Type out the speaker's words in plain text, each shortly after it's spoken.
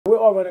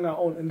all running our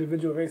own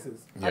individual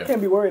races. Yeah. I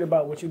can't be worried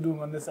about what you're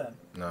doing on this end.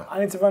 No. I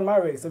need to run my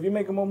race. If you're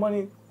making more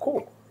money,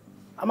 cool.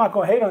 I'm not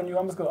gonna hate on you.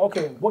 I'm just gonna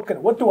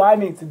what do I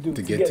need to do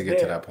to get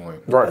to that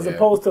point? Right. As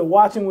opposed to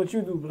watching what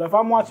you do. But if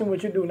I'm watching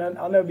what you do, then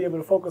I'll never be able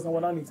to focus on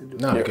what I need to do.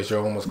 No, because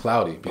you're almost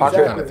cloudy. Because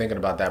you're kind of thinking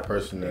about that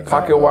person. And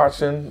pocket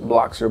watching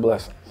blocks your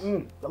blessings.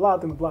 A lot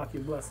of things block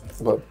your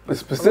blessings. But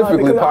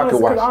specifically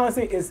pocket watching.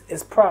 Honestly,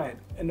 it's pride.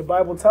 And the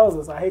Bible tells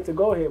us, I hate to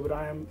go here, but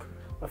I am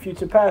a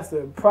future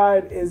pastor.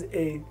 Pride is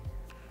a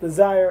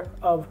desire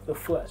of the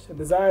flesh. The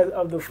desires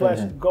of the flesh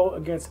go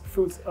against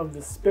fruits of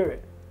the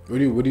spirit. What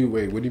do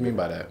you mean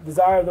by that?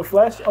 Desire of the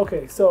flesh?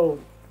 Okay, so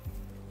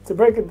to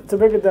break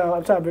it down,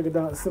 I'm trying to break it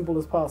down as simple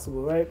as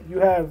possible, right? You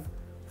have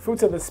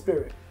fruits of the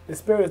spirit. The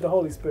spirit is the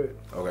Holy Spirit.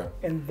 Okay.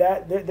 And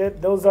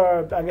those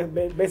are, I guess,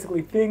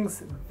 basically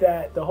things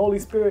that the Holy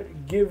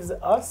Spirit gives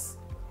us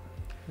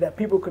that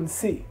people can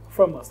see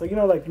from us. Like, you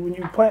know, like when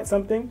you plant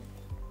something,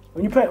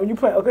 when you plant,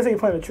 okay, say you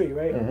plant a tree,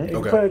 right? And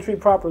you plant a tree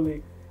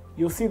properly,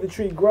 you'll see the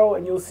tree grow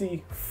and you'll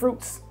see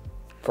fruits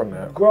from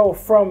that grow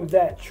from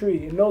that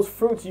tree, and those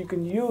fruits, you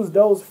can use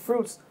those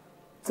fruits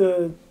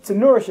to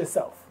nourish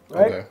yourself,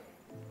 right? Okay.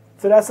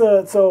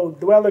 So so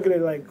the way I look at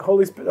it, like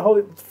fruits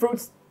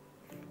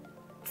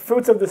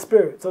of the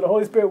spirit. So the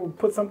Holy Spirit will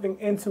put something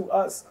into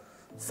us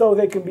so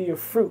they can be a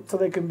fruit, so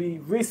they can be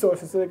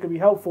resources, so they can be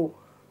helpful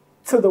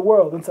to the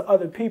world and to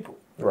other people.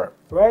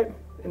 Right.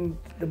 And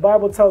the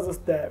Bible tells us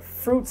that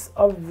fruits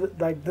of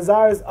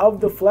desires of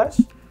the flesh.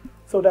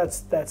 So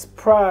that's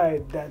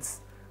pride,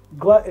 that's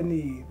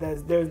gluttony,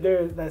 that's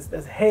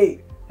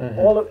hate,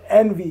 all of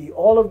envy,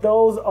 all of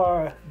those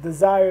are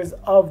desires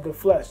of the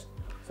flesh.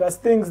 So that's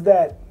things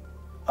that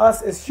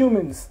us as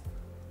humans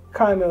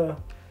kind of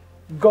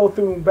go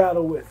through and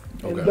battle with.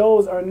 And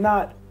those are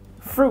not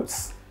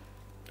fruits.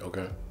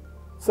 Okay.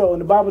 So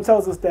and the Bible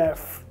tells us that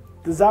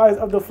desires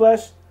of the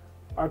flesh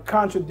are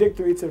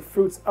contradictory to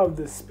fruits of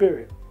the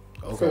spirit.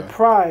 Okay. So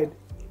pride,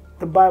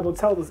 the Bible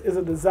tells us, is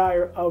a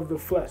desire of the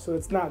flesh. So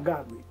it's not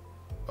godly.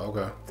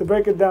 Okay. To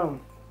break it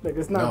down. Like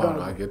it's not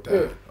godly. No, I get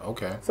that. Yeah.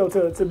 Okay. So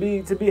to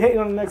be hating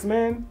on the next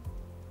man,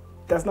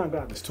 that's not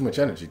godly. It's too much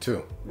energy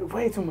too.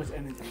 Way too much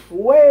energy.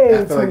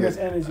 Way too much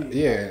energy.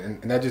 Yeah,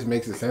 and that just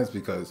makes sense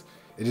because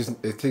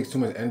it takes too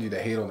much energy to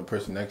hate on the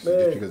person next to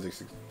you just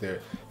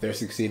because they're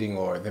succeeding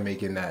or they're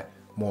making that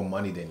more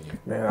money than you.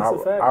 Man,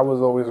 I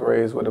was always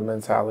raised with a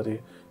mentality: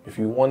 if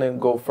you want to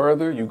go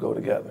further, you go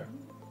together.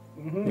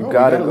 You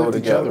gotta go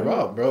together,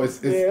 up, bro. It's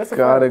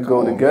gotta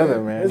go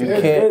together, man.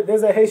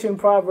 There's a Haitian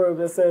proverb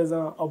that says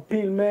 "a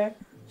pile main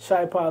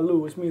chai palu,"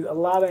 which means a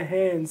lot of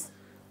hands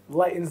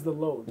lightens the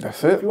load.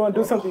 That's it. If you want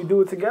to do something, you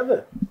do it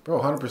together. Bro,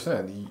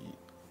 100%.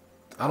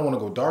 I don't want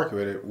to go dark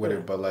with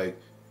it, but like,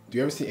 do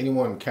you ever see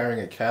anyone carrying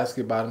a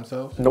casket by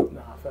themselves? Nope.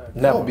 Nah, fact.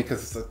 Never.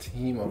 Because it's a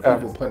team of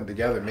people putting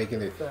together,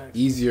 making it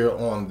easier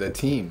on the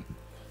team.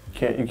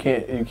 You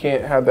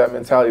can't have that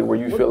mentality where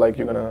you feel like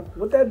you're gonna.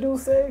 What that dude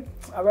say?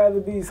 I'd rather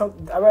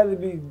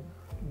be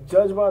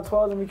judged by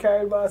 12 than be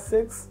carried by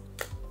 6.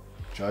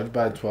 Judged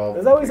by 12.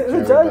 Is that what he says?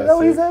 Is that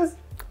what he says?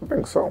 I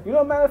think so. You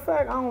know, matter of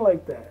fact, I don't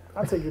like that.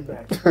 I'll take it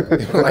back.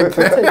 Like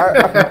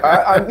that?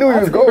 I knew he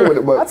was going with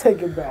it, but I'll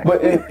take it back.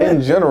 But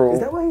in general, is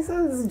that what he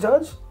says? Is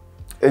judge?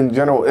 In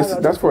general,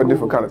 that's for a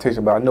different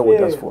connotation, but I know what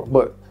that's for.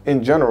 But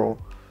in general,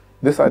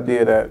 this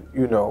idea that,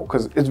 you know,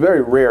 because it's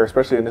very rare,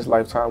 especially in this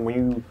lifetime, when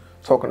you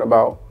talking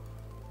about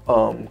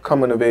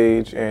coming of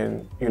age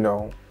and, you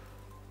know,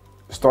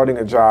 starting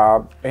a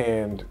job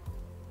and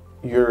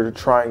you're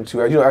trying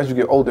to, you know, as you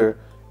get older,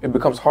 it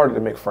becomes harder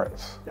to make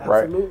friends,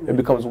 right? It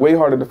becomes way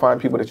harder to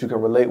find people that you can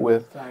relate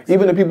with.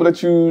 Even the people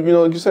that you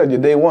know, like you said, your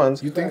day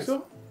ones. You think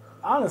so?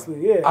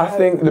 Honestly, yeah. I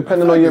think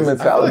depending on your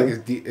mentality. I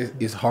feel like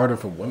it's harder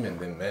for women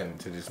than men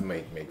to just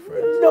make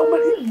friends. No, but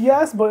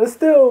but it's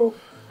still,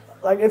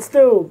 like, it's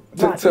still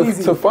not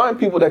easy. To find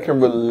people that can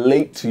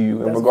relate to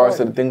you in regards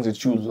to the things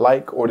that you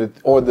like or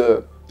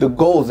the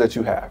goals that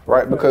you have,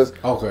 right? Because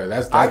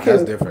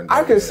that's different.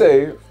 I can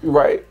say,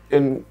 right,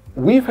 and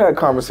we've had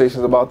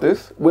conversations about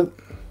this with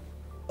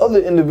other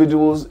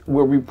individuals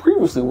where we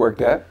previously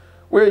worked at,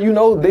 where, you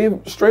know,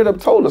 they've straight up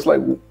told us,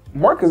 like,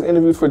 Marcus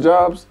interviewed for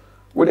jobs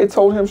where they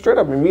told him straight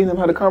up, and me and him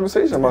had a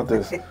conversation about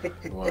this.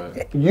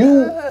 What?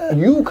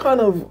 You kind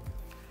of,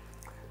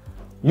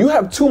 you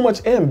have too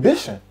much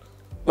ambition.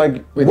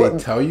 Like, wait, they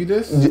tell you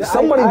this?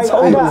 Somebody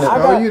told you this.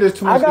 Tell you there's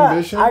too much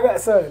ambition?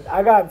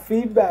 I got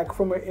feedback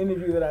from an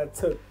interview that I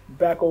took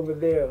back over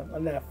there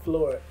on that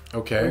floor.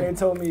 Okay. And they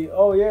told me,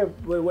 oh yeah,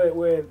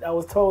 where I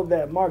was told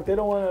that, Mark, they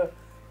don't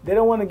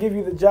want to give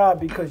you the job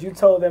because you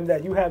told them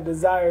that you have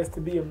desires to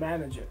be a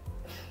manager.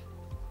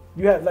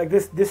 You have, like,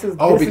 this is...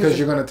 Oh, because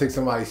you're going to take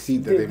somebody's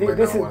seat that they might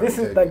not want to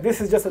take. Like, this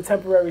is just a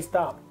temporary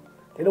stop.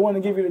 They don't want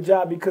to give you the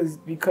job because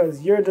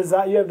you have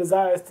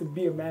desires to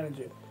be a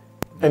manager.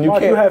 And you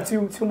have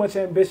too much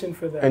ambition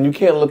for that. And you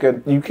can't look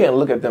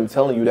at them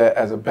telling you that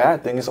as a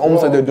bad thing. It's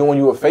almost like they're doing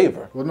you a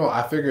favor. Well, no,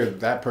 I figured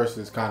that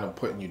person is kind of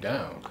putting you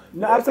down.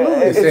 No,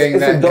 absolutely.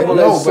 It's a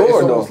double-edged sword,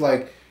 it's almost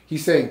like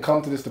He's saying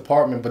come to this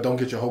department, but don't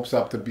get your hopes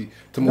up to move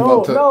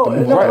up to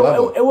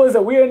level. It was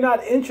we are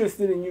not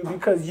interested in you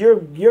because your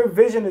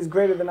vision is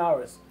greater than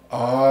ours.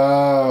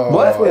 Oh.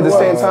 But at the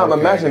same time,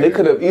 imagine they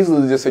could have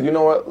easily just said, you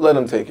know what, let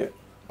him take it.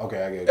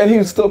 Okay, I get it. And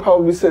he'd still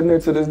probably be sitting there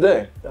to this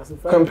day. That's a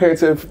fact. Compared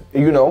to, if,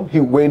 you know, he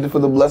waited for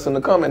the blessing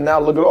to come, and now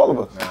look at all of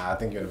us. Nah, I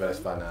think you're in a better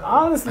spot now.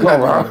 Honestly.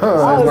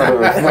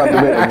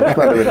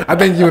 I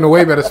think you're in a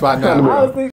way better spot now. Honestly.